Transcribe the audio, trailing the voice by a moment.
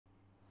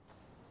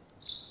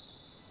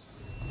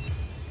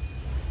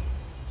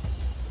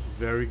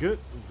Very good.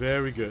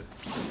 Very good.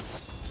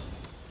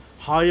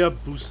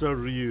 Hayabusa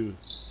Ryu.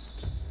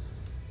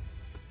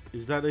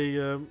 Is that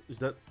a is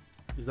that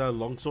a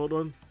longsword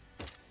one?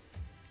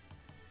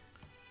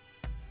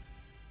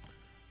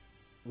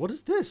 What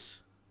is this?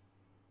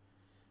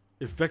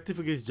 Effective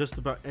against just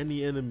about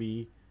any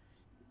enemy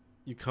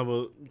you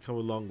come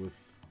along with.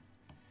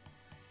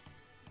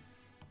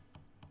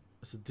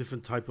 It's a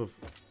different type of.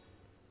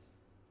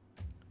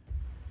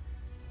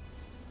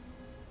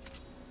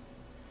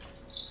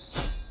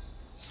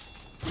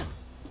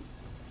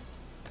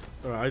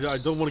 Alright, I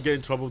don't want to get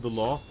in trouble with the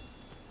law.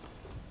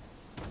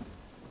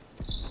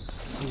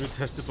 I'm gonna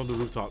test it from the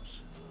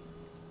rooftops.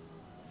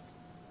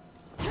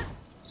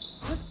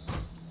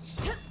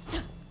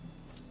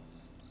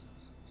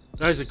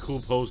 That is a cool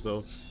pose,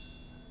 though.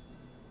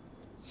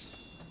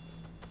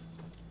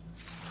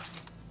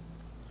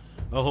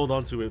 I'll hold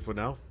on to it for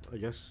now, I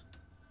guess.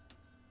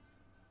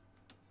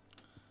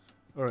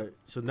 Alright,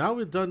 so now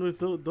we're done with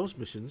those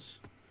missions.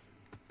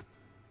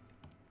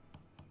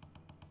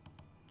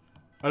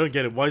 I don't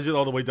get it. Why is it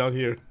all the way down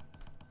here?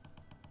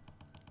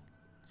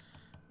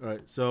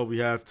 Alright, so we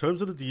have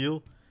terms of the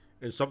deal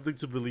and something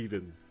to believe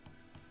in.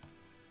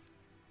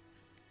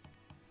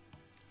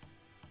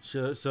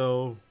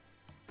 So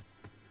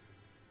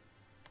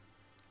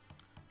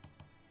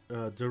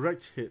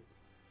direct hit.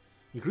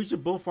 Increase your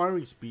bow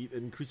firing speed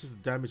and increases the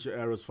damage your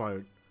arrows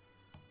fired.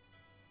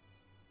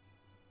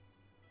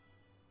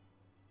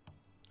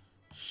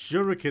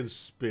 Shuriken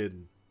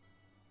spin.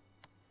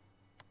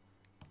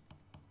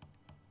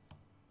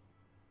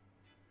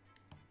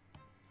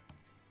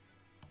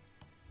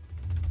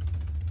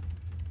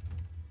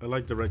 I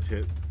like direct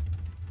hit,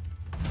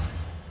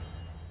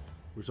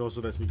 which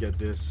also lets me get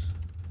this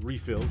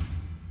refill.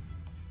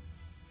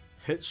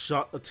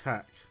 Headshot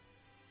attack.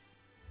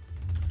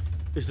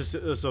 It's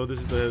the, so this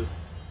is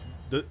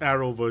the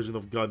arrow version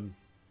of gun.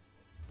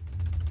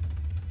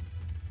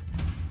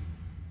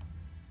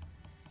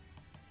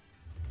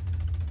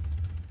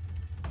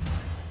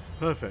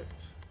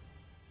 Perfect.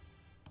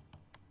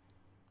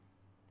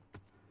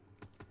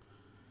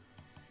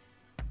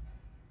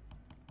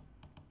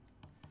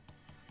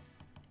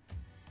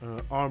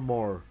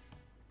 Armor.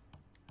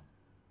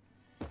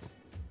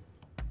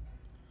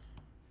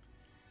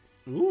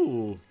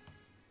 Ooh.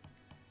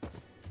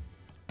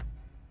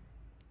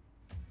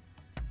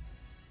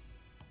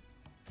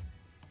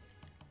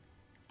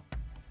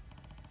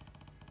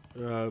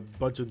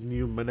 Bunch of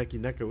new Maneki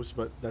Nekos,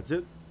 but that's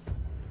it.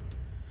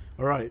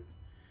 Alright.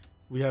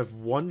 We have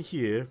one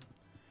here.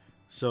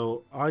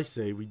 So I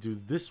say we do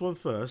this one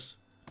first.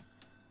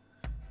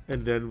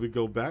 And then we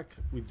go back.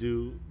 We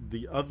do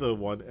the other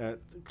one at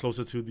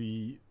closer to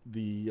the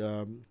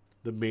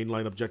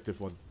mainline objective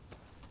one.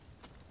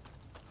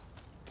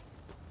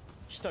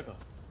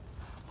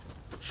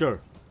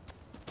 Sure.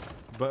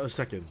 But a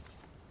second.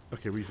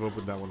 Okay, we've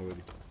opened that one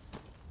already.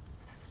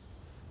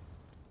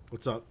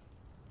 What's up?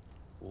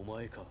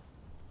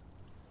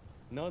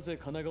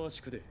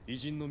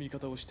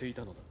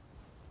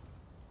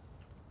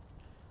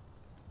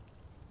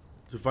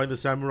 To find the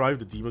samurai with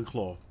the demon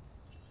claw.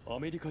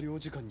 Look,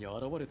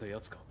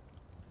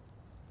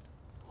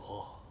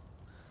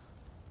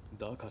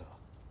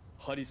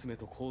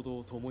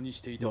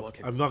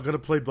 I'm not gonna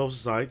play both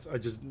sides. I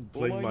just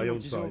play my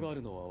own side.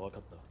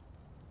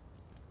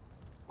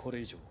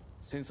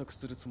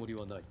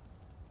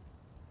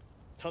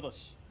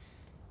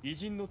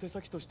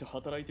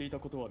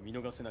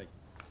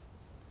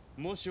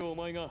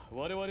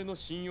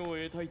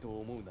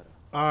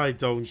 I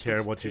don't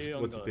care what you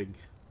think.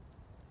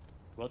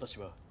 私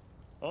は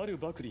ある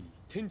幕吏に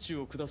天誅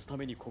を下すた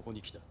めにここ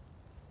に来た。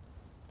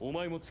お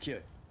前も付き合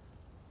え。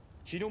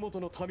日の本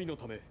の民の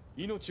ため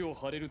命を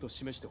張れると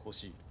示してほ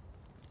しい。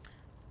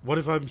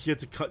What if I'm here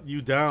to cut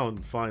you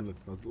down? Fine,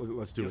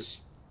 let's do it. よ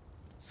し、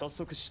早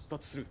速出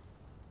発する。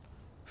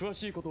詳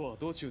しいことは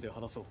道中で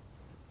話そう。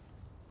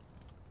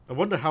I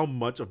wonder how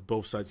much of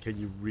both sides can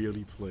you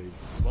really play.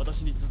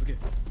 私に続け。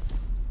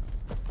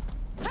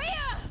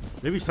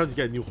Maybe it's time to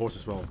get a new horse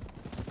as well.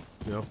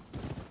 You know?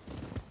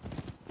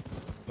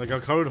 Like our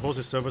current horse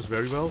has served us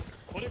very well.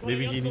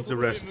 Maybe he needs a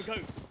rest.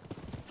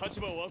 立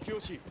場を悪用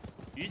し、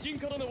偉人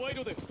からの賄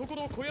賂で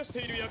懐を肥やして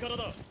いる輩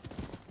だ。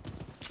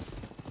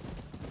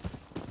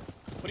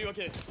とりわ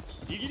け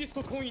イギリス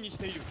と懇意にし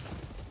ている。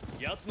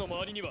奴の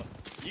周りには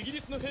イギ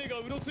リスの兵が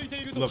うろついて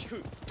いると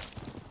聞く。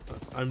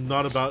I'm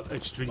not about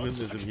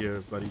extremism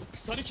here, buddy.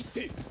 腐りきっ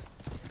て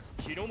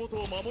日の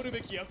本を守る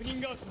べき役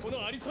人がこ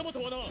のありさまと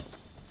はな。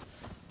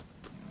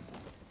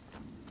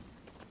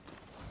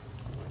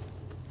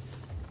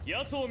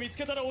奴を見つ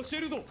けたら教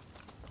えるぞ。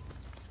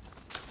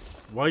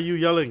Why are you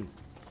yelling?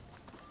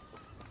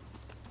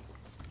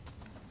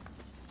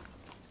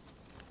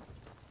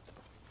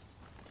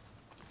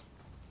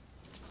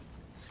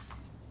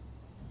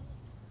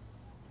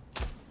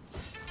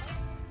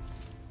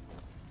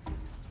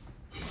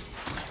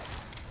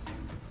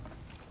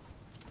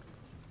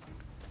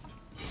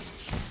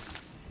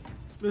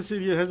 This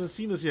idiot hasn't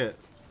seen us yet.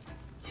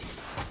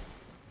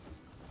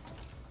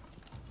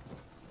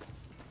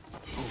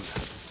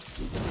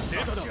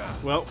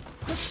 Well.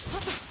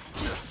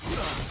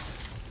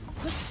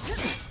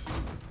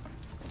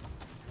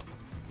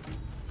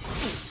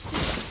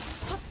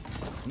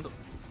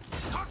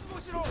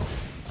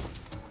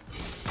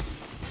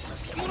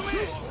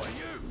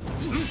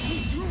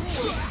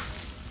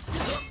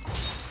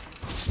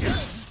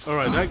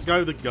 Alright, that guy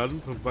with the gun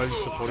providing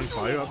supporting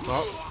fire up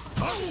top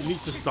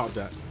needs to stop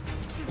that.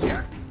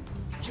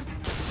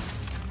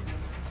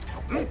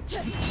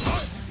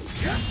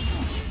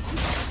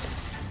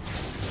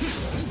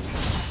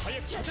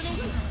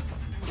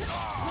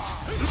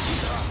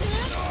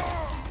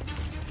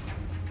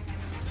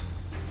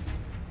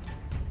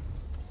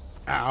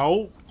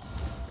 Ow!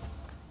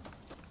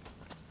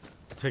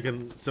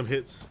 Taking some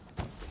hits.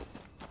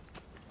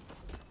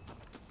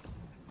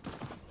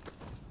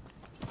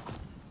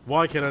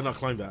 Why can I not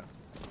climb that?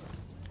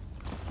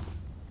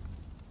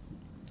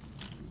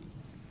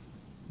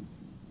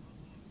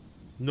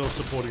 No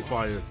supporting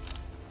fire.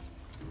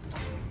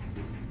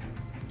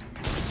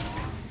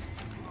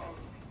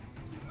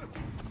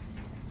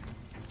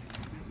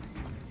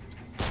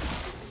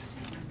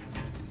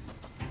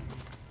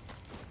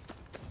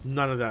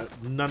 None of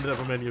that. None of that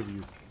from any of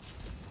you.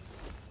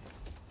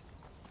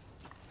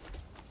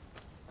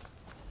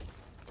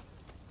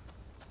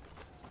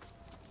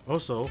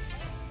 Also,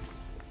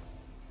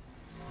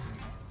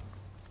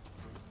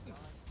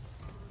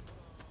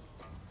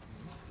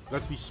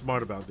 let's be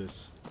smart about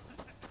this.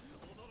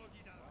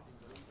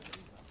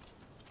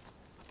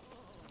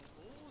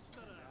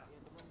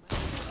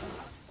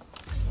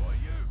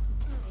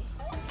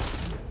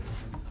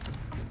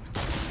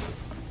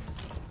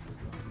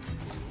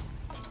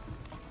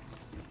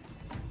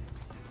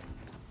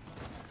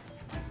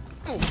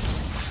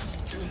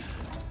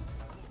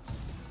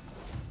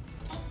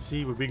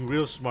 See, we're being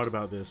real smart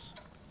about this.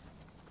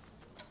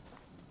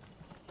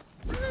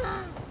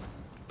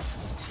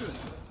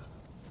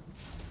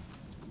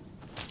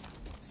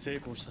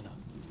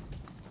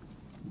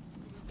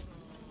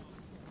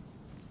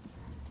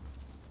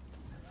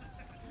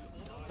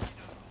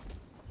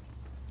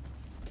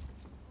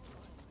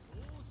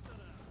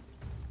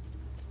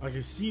 I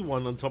can see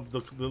one on top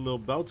of the little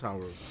bell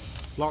tower,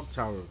 clock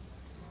tower.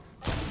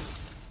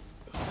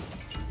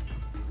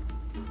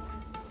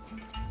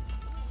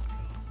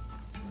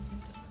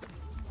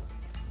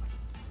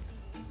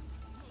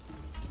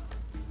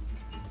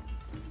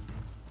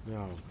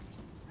 Now,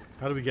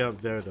 how do we get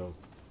up there though?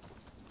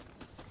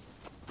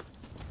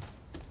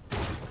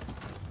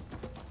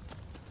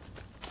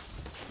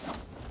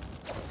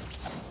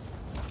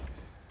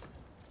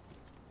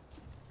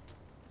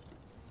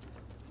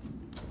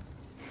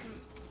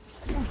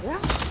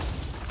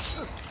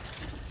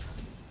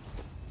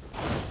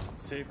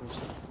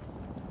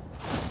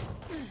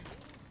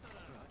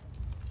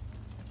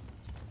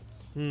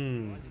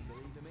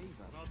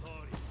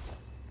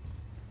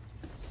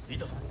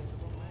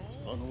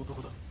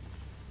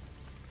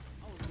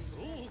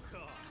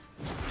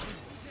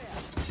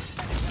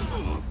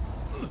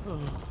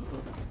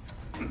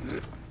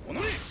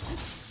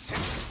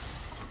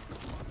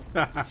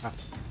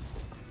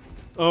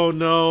 Oh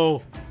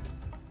no!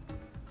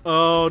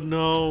 Oh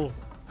no!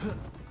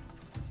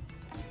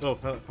 Oh,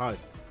 hi.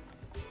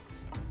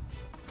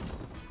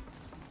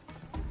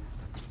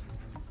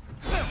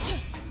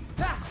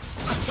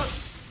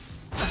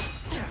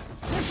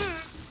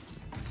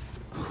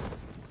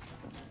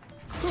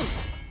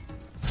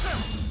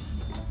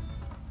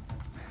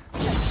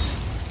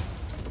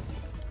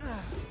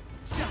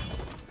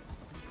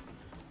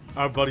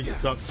 Our buddy's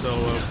stuck, so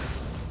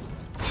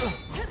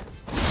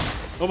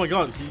oh my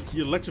god, he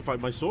electrified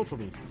my sword for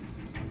me.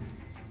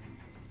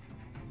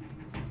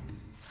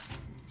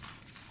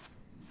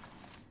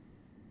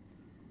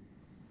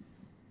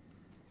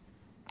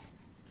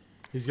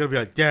 He's gonna be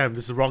like, damn,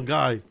 this is the wrong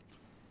guy.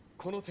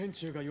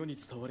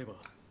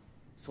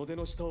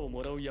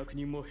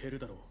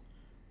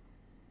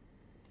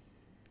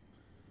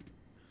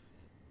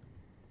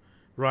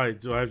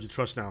 Right, do I have your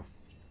trust now?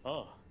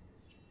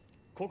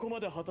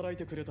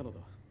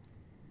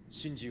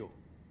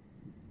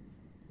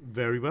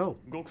 Very well.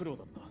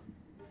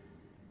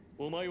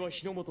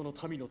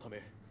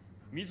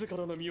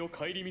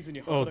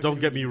 Oh, don't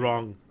get me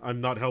wrong.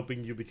 I'm not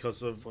helping you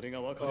because of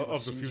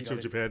the future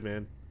of Japan,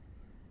 man.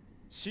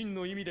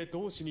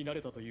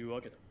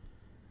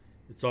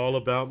 It's all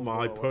about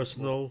my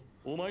personal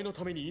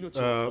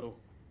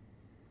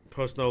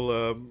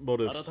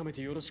motives.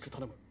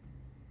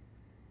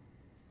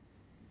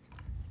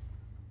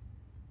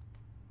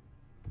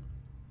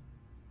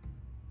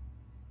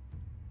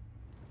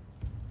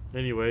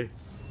 Anyway.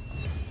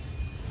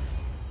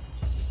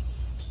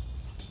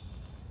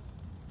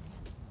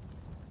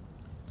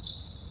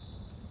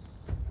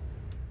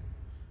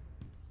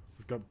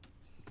 We've got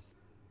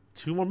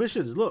 2 more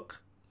missions,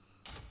 look.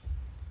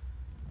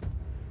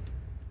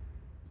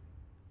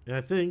 And I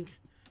think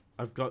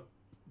I've got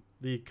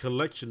the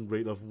collection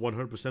rate of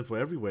 100% for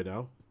everywhere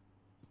now.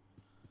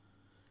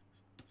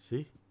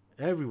 See?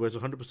 Everywhere's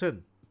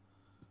 100%.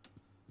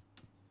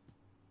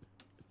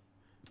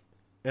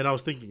 And I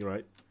was thinking,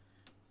 right?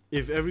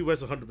 If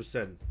everywhere's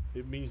 100%,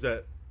 it means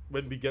that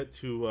when we get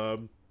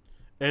to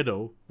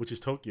Edo, which is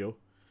Tokyo,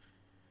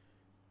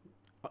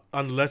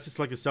 unless it's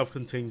like a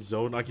self-contained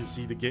zone, I can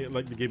see the game,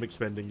 like the game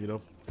expanding, you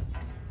know.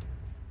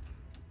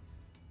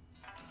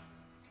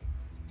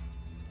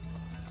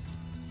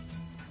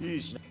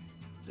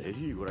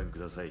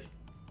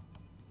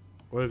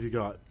 What have you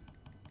got?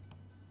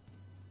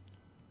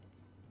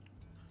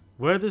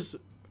 Where does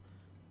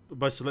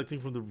by selecting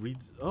from the read?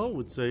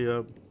 Oh, it's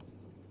a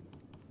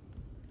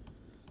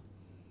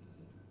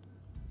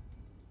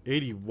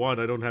 81.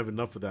 I don't have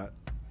enough for that.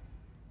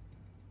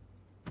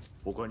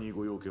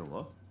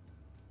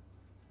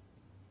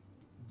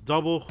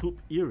 Double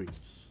hoop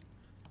earrings,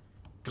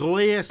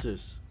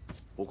 glasses.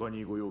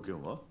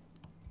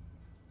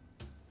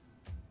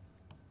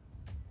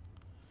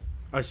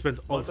 I spent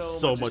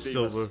so much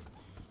silver.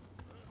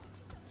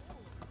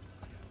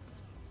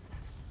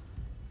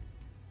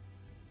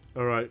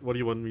 All right, what do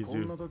you want me to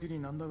do?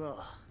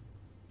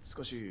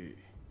 少し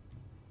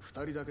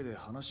二人だけで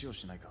話を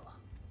しないか。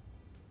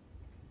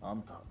あ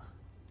んた、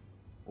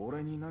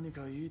俺に何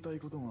か言いたい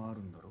ことがあ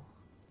るんだろ?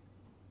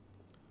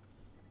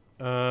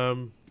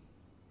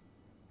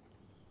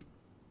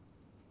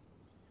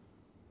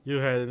 You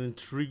had an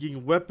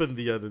intriguing weapon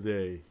the other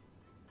day.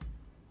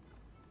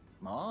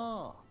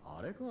 まあ、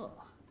あれか。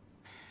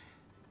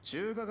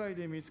中華街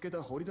で見つけ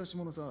た掘り出し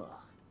物さ。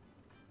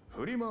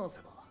振り回せ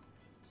ば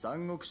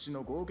三国志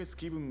の豪傑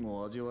気分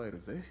を味わえる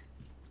ぜ。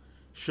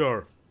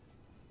Sure.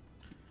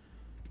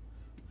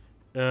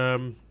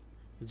 It's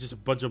just a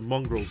bunch of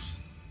mongrels.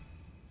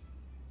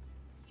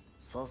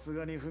 さす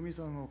がにフミ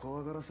さんを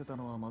怖がらせた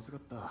のはまずか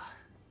った。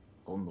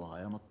今度は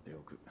謝ってお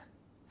く。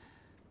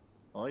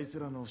あいつ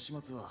らの不始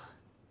末は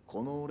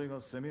この俺が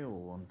攻めを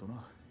追わんと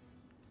な。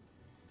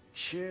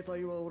騎兵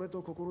隊は俺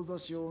と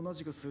志を同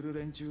じくする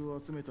連中を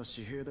集めた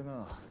私兵だ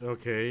が、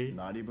Okay.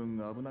 何分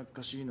が危なっ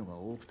かしいのが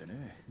多くて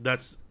ね。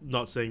That's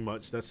not saying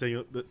much. That's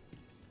saying that.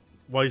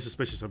 Why are you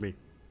suspicious of me?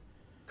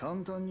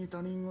 簡単に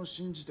他人を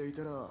信じてい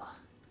たら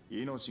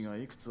命が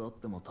いくつあっ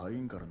ても足り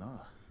んから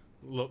な。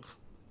Look.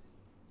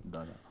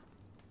 だが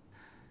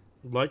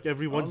Like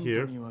everyone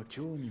here,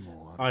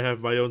 I have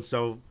my own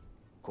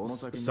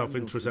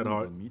self-interest at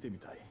heart.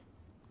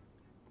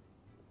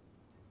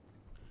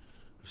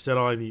 I've said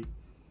all I need.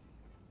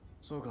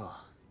 そう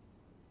か。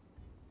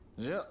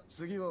じゃあ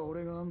次は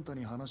俺があんた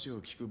に話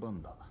を聞く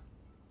番だ。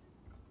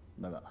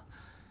だが、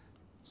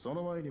そ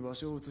の前に場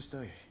所を移し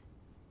たい。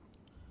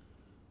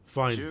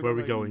Fine, where are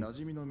we going? 馴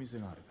染みの店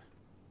がある。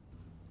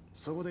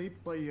そこで一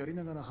杯やり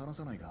ながら話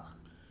さないか。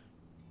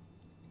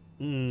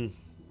Don't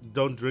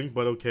drink,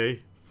 but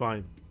okay.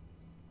 Fine.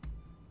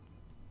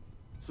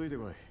 ついて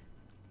こい。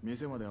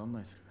店まで案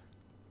内する。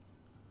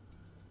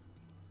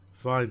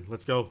Fine,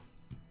 let's go.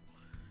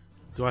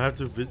 Do I have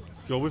to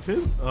go with him?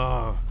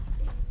 Ah.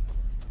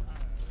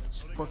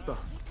 出発だ。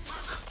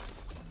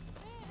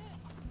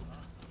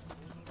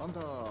あん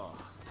た、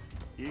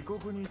異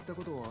国に行った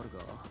ことはあるか?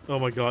 Oh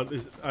my god,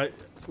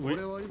 we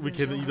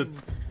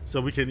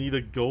can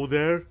either go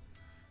there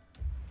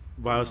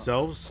by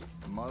ourselves.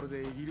 まる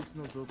でイギリス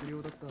の属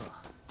領だった。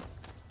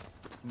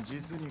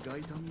実に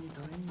外胆に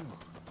大変よ。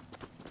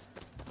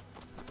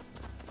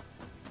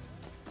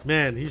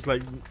Man, he's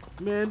like,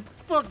 man,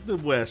 fuck the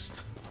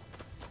West.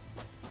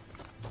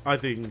 I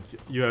think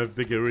you have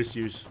bigger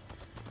issues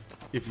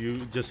if you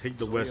just hate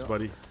the West,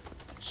 buddy.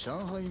 上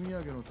海土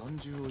産の単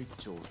銃を一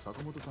丁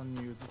坂本さん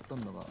に譲った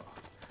んだが、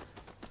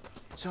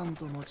ちゃん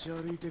と持ち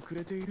歩いてく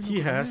れているのかね。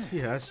He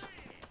has.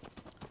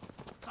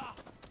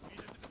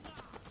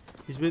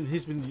 He's been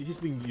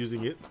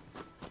using it.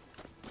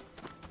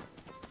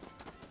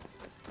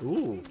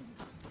 Ooh.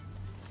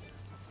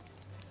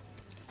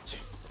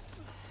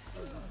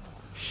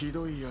 ひ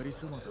どいやり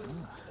さまだな。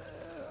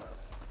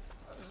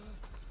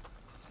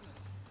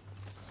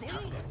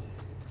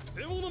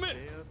背負の目。手厚い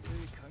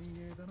歓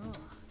迎だな。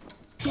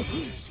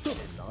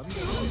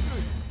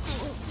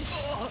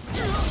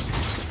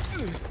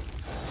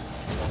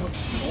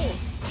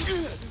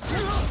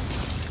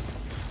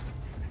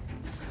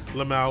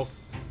Lamau.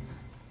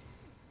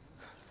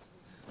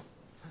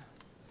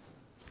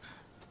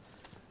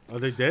 Are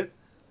they dead?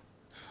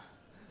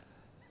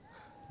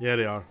 Yeah,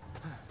 they are.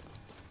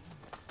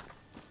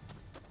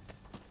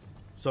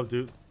 What's up,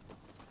 dude?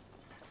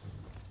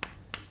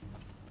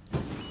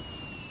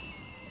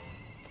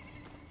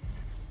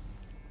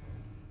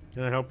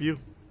 Can I help you?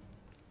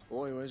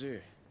 おい親父、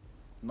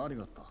何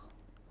があった？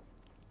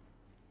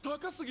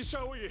高杉シ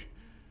ャオイ、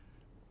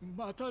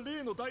また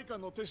例の代官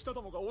の手下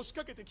どもが押し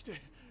かけてき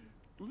て、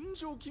運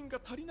上金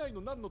が足りない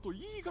のなんのと言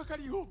いがか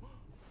りを。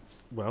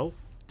Well,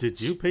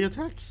 did you pay your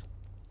tax?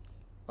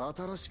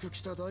 新しく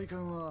来た代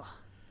官は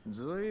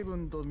随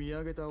分と見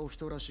上げたお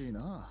人らしい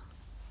な。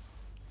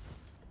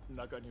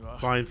中には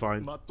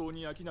Fine. まっとう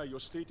に商いを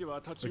していては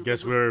立ち I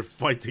guess we're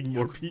fighting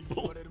more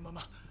people. れるま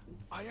ま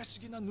怪し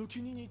げな抜け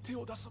荷に手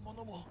を出す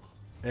者も。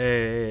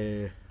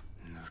Eh.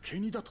 抜け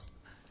荷だと。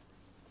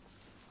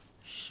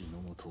日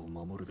の本を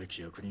守るべ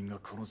き役人が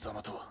このざ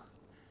まとは。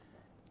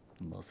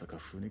まさか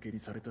船蹴り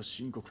された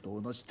秦国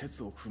と同じ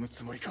鉄を踏む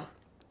つもりか。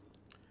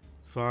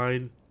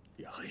 Fine.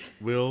 やはり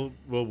will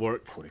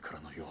work. これか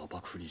らの世は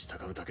幕府に従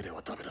うだけで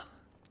はダメだ。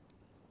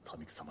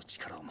民草も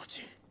力を持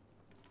ち、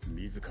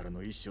自ら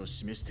の意志を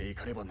示してい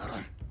かねばなら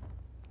ん。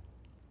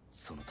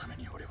そのため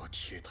に俺は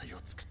騎兵隊を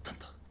作ったん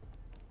だ。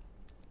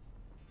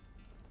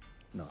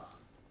な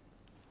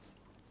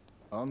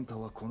あ、あんた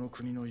はこの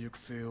国の行く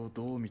末を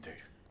どう見てい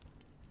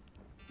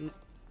る？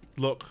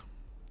 Look,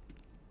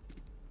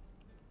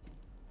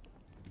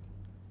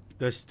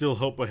 there's still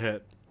hope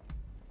ahead.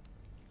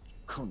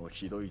 この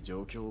ひどい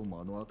状況を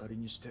目の当たり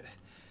にして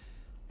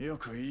よ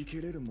く言い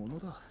切れるもの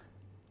だ。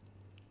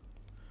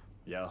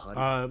やはり、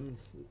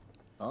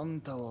あ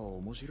んたは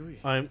面白い。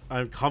I'm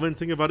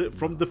commenting about it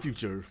from the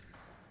future.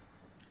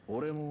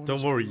 俺も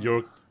Don't worry,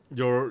 your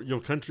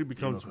country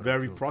becomes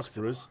very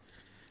prosperous,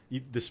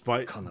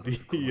 despite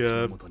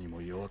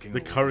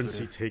the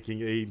currency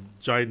taking a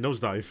giant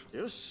nosedive.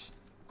 よし、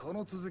こ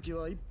の続き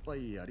は一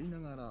杯やりな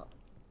がら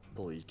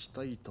と行き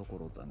たいとこ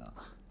ろだが、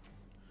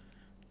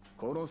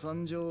この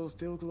惨状を捨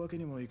ておくわけ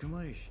にもいく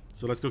まい。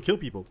 So let's go kill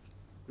people.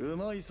 う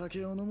まい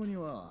酒を飲むに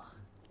は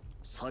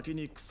先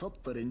に腐っ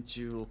た連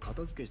中を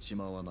片付けち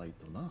まわない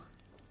とな。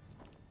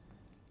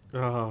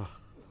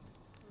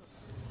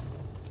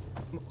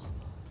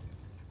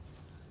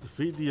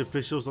Defeat the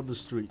officials on the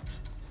street.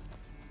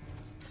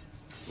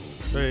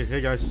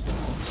 Hey guys.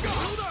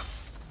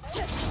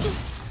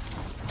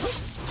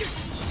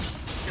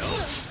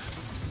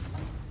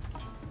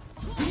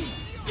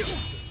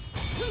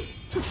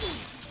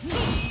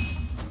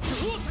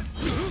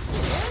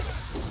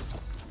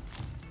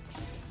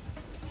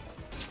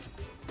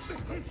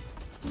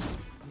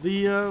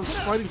 The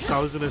fighting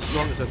style isn't as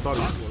strong as I thought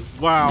it was.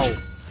 Wow.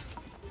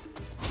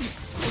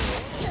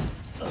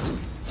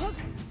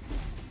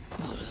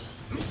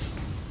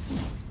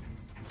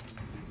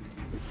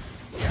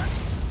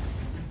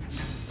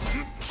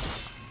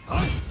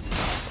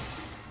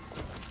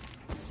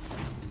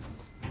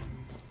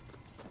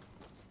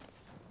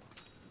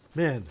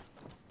 Man.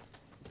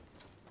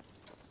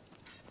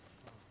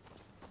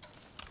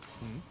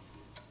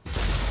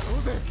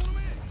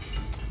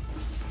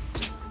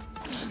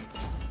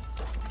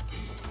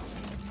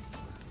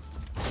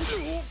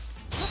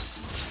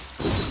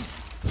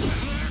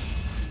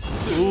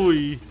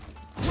 Ooh.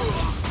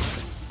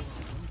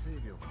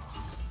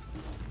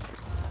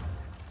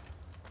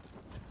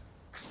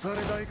 腐れ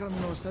代官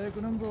の下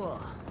役なんぞ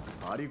は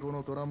アリコ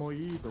の虎も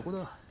いいとこ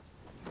だ。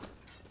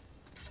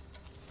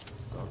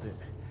さて、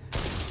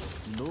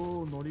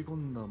どう乗り込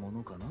んだも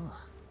のかな。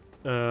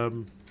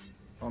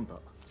あんた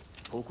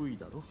得意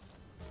だろ。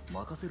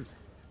任せるぜ。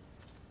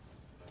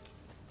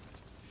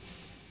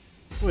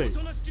 Wait.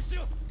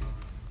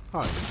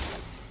 Hi.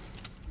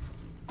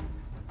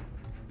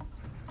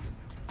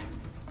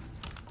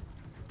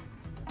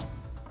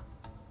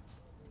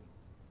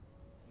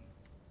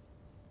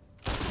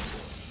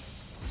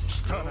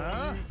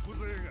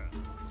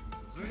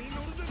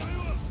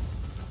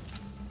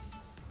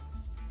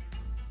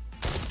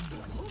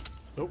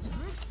 Nope.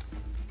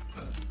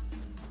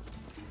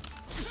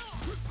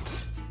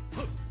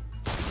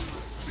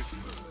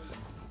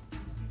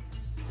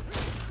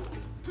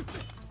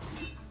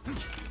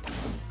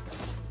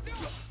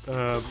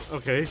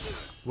 Okay.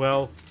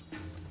 Well.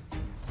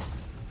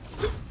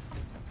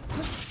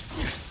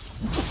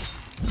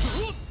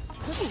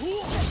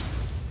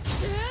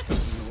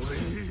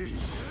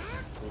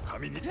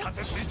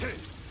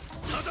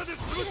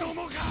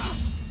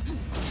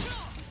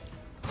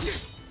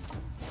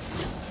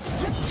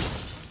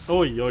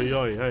 Oi, oi,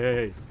 oi, hey, hey,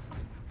 hey.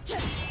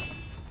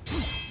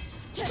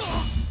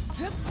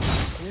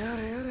 や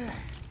れやれ、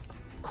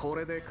こ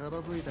れで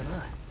片付いた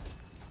な。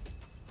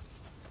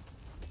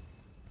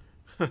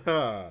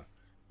Haha.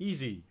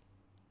 Easy.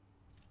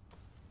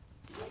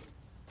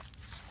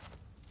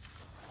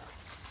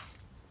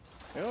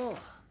 よう、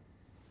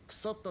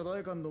腐った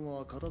代官ども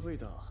は片付い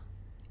た。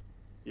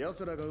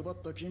奴らが奪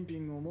った金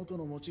品を元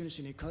の持ち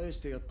主に返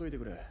してやっといて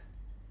くれ。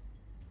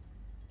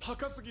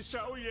高杉シ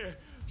ャオイエ、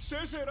シ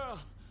ェシェラ、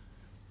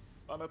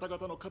あなた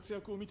方の活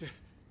躍を見て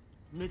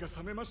目が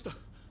覚めました。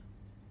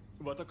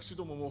私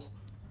どもも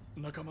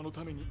仲間の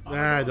ために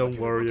Don't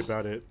worry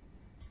about it.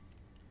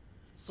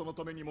 その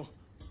ためにも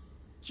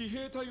騎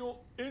兵隊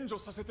を援助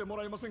させても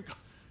らえませんか。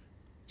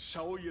シ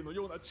ャオイエの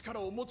ような力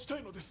を持ちた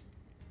いのです。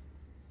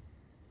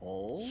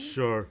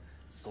Sure.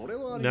 それ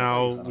は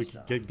Now we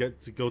can get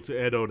to go to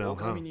Edo now, お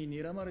huh? 上に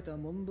睨まれた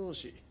者同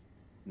士、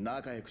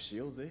仲良くし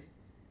ようぜ。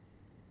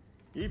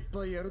一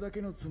杯やるだ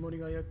けのつもり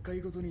が厄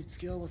介ごとに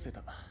付き合わせ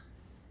た。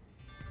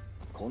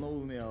この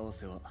埋め合わ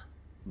せは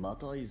ま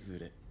たいず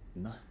れ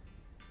な。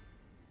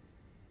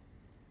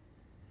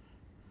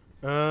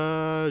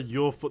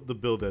You'll foot the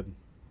bill then.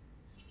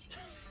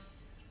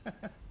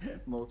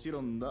 もち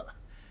ろんだ。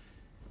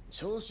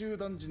長州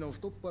男児の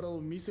太っ腹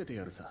を見せて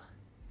やるさ。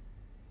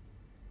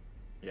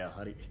や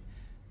はり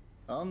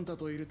あんた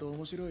といると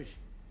面白い。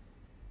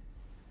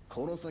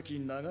この先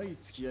長い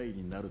付き合い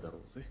になるだろ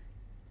うぜ。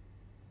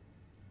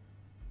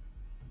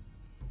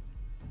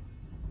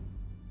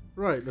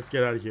Right, let's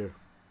get out of here.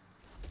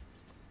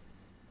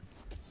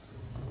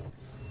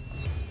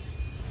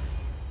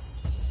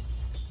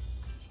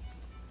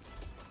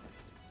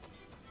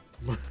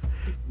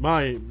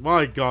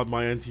 My god,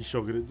 my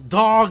anti-shogun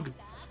dog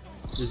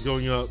is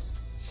going up.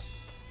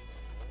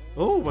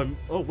 Oh,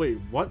 wait,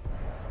 what?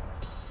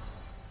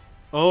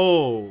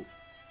 Oh.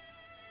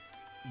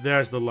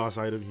 There's the last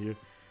item here.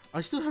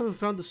 I still haven't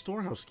found the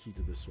storehouse key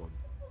to this one.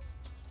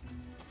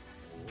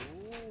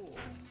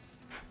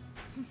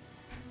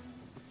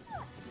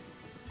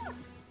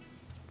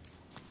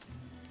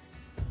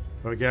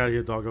 Alright, get out of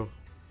here, doggo.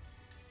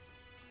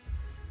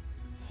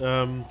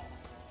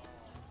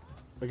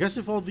 I guess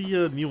with all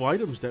the new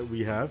items that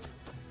we have,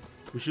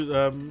 we should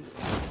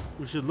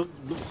look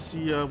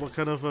see what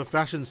kind of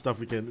fashion stuff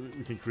we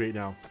can create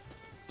now.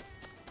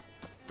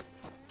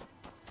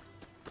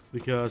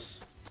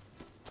 Because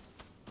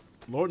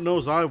Lord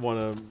knows I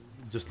wanna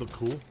just look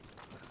cool.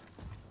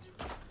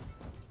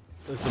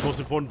 That's the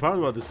most important part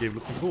about this game,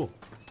 looking cool.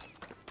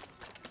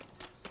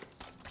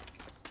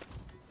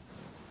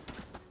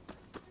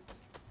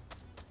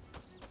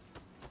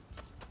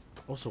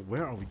 Also,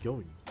 where are we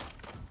going?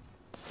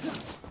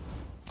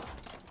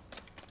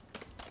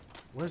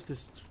 Where's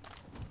this?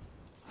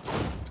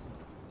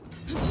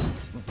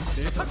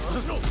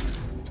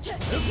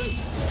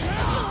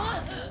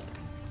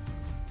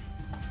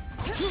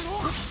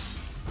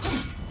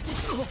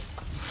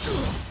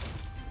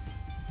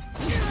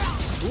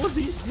 Who are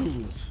these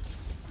dudes?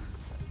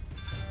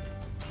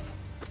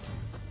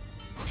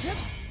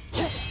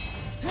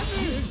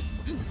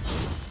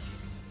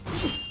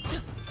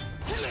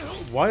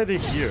 Why are they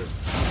here?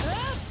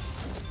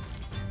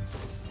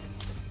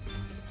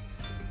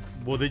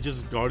 Were they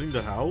just guarding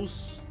the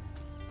house?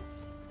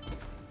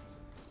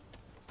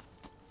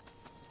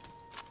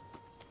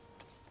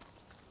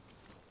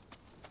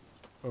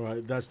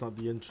 Alright, that's not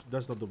the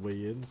that's not the way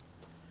in.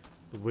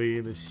 The way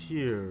in is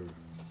here.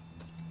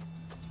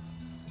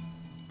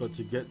 But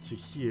to get to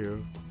here,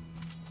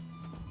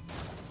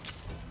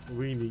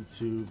 we need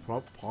to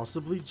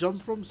possibly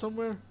jump from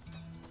somewhere.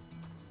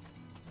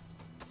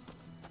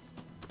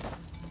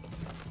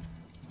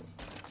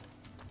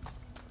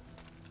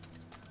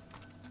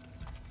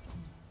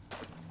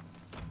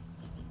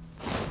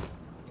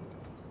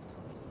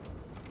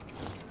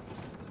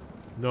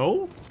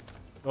 No?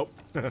 Oh.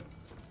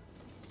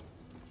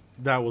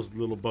 That was a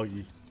little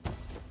buggy.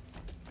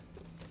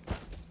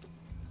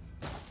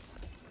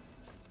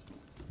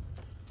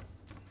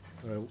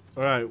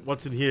 Alright,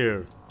 what's in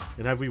here?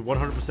 And have we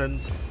 100%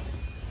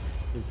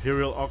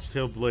 Imperial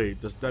Oxtail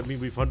Blade? Does that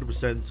mean we've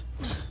 100%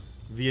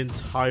 the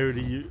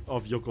entirety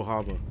of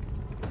Yokohama?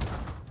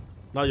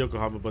 Not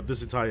Yokohama, but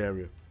this entire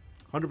area.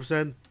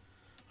 100%,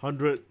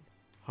 100,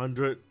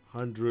 100,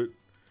 100.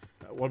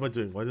 What am I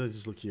doing? Why didn't I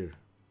just look here?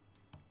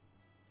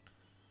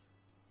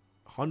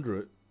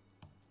 100.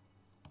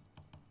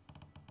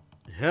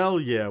 Hell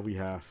yeah, we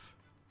have.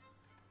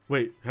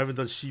 Wait, haven't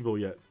done Shibo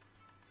yet.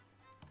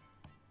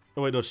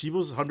 Oh wait, no,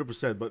 Shibo's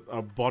 100%, but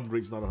our bond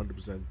rate's not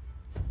 100%.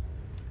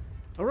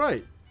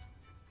 Alright.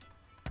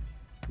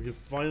 We can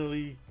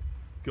finally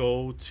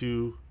go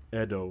to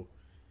Edo.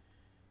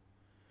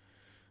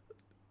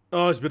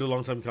 Oh, it's been a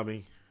long time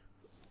coming.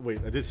 Wait,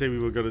 I did say we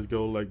were gonna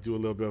go like do a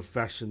little bit of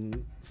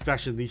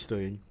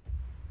fashionista-ing.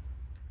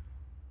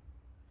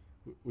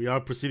 We are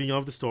proceeding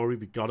off the story,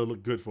 we gotta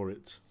look good for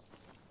it.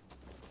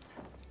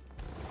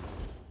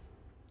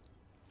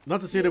 Not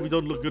to say that we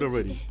don't look good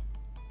already.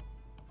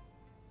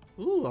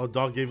 Ooh, our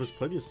dog gave us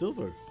plenty of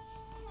silver.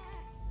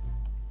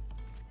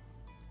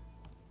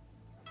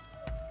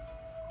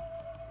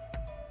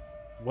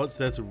 What's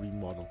there to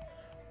remodel?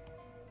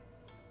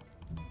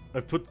 I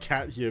put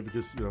cat here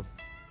because, you know,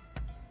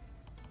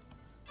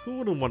 who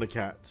wouldn't want a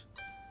cat?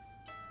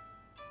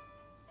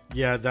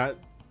 Yeah, that.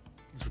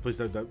 Let's replace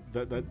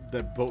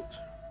that boat.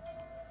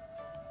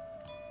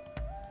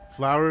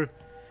 Flower,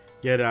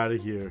 get out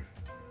of here.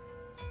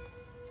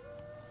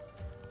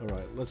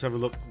 Alright, let's have a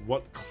look.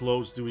 What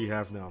clothes do we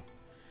have now?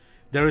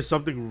 There is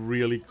something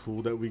really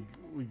cool that we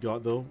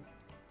got though.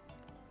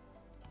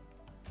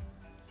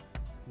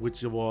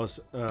 Which was,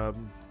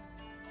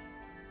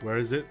 where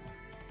is it?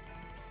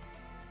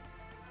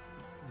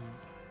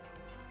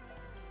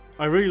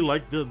 I really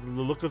like the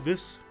look of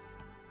this.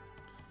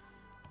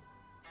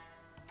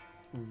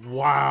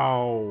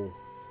 Wow.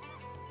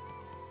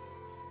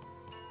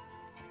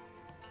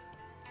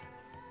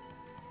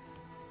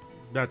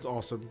 That's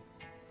awesome.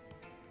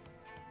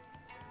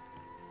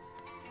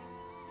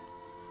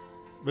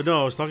 But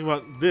no, I was talking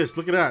about this.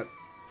 Look at that.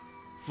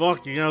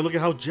 Fucking hell, look at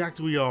how jacked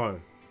we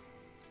are.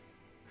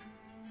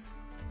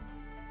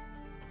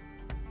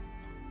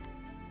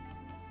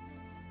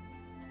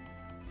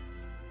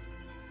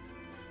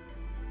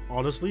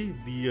 Honestly,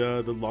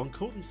 the long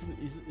coat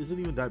isn't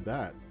even that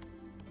bad.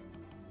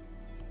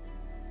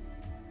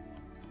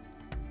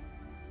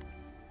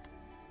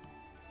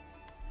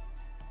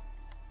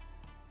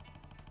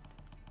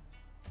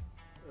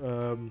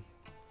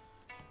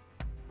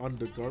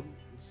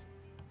 Undergarments.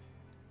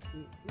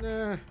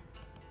 Nah.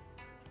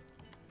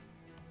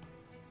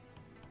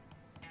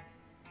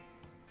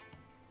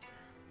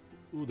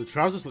 Ooh, the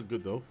trousers look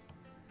good though.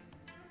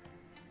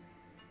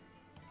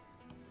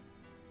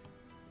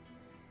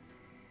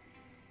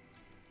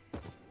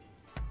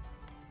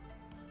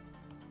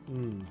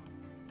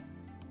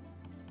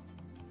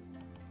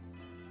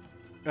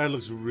 That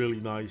looks really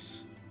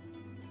nice.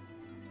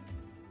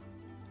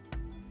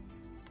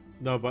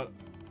 No, but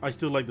I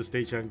still like the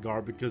stagehand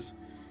garb because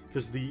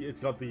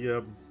it's got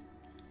the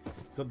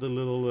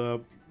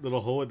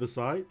little hole at the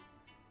side.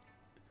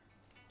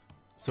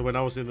 So when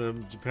I was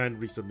in Japan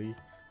recently,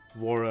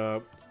 wore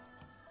a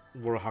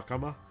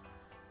hakama,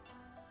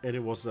 and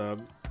it was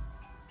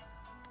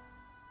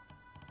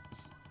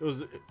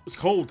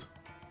cold.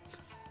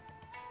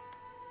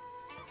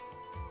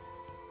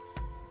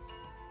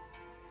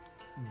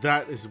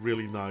 That is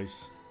really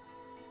nice.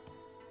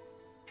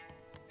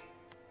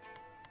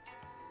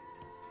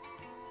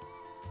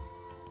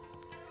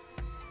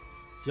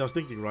 See, I was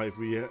thinking, right, if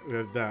we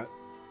have that,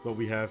 but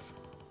we have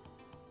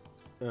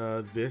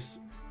this,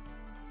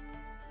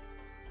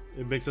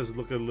 it makes us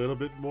look a little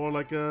bit more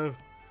like a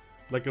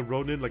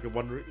Ronin, like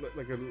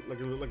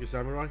a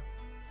samurai.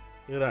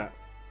 Look at that.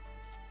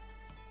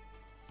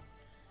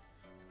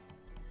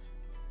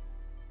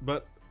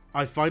 But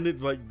I find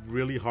it like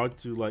really hard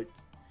to like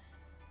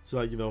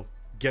you know,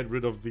 get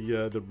rid of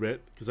the red,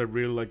 because I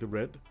really like the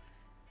red.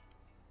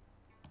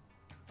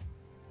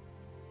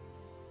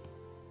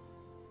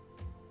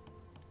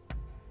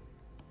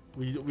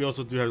 We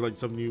also do have like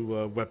some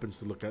new weapons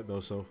to look at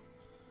though, so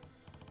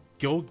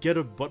go get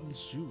a button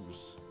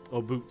shoes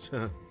or boots.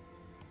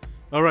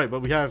 All right, but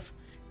we have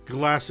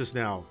glasses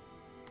now.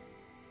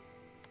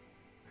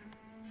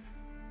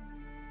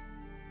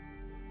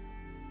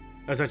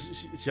 That's actually,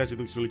 she actually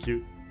looks really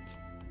cute.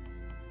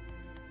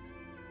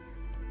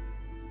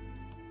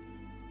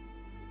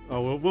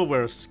 Oh, we'll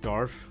wear a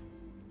scarf.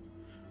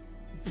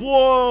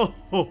 Whoa!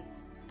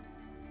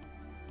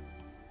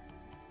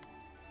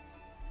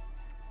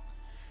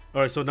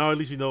 Alright, so now at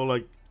least we know,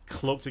 like,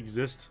 cloaks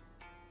exist.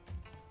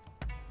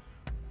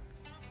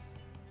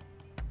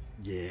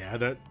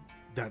 Yeah,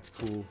 that's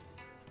cool.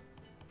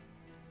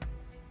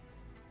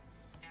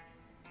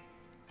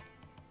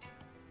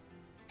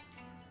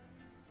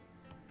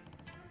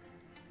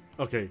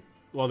 Okay,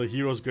 well, the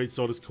hero's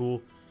greatsword is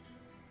cool.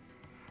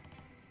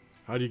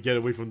 How do you get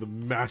away from the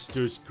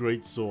master's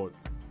greatsword?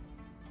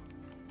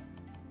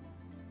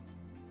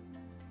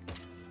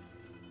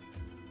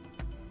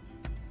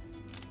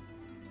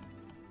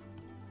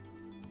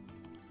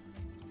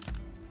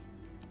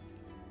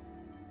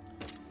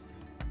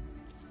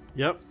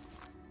 Yep.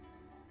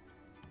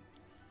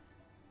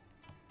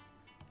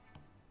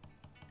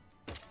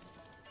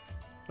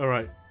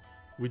 Alright.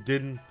 We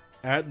didn't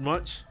add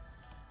much,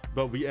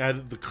 but we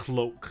added the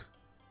cloak.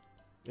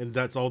 And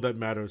that's all that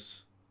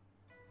matters.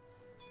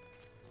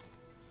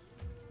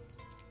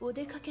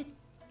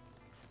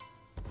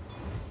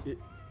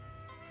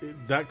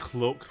 That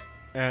cloak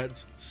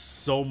adds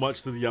so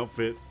much to the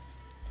outfit.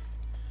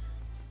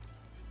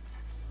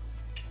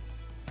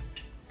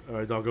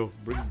 Alright, doggo,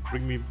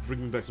 bring me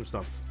back some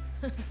stuff.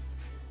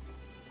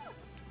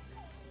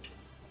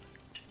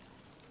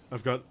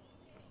 I've got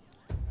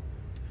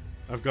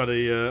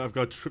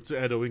a trip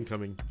to Edo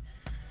incoming.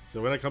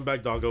 So when I come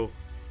back, doggo,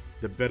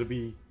 there better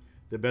be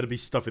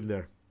stuff in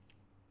there.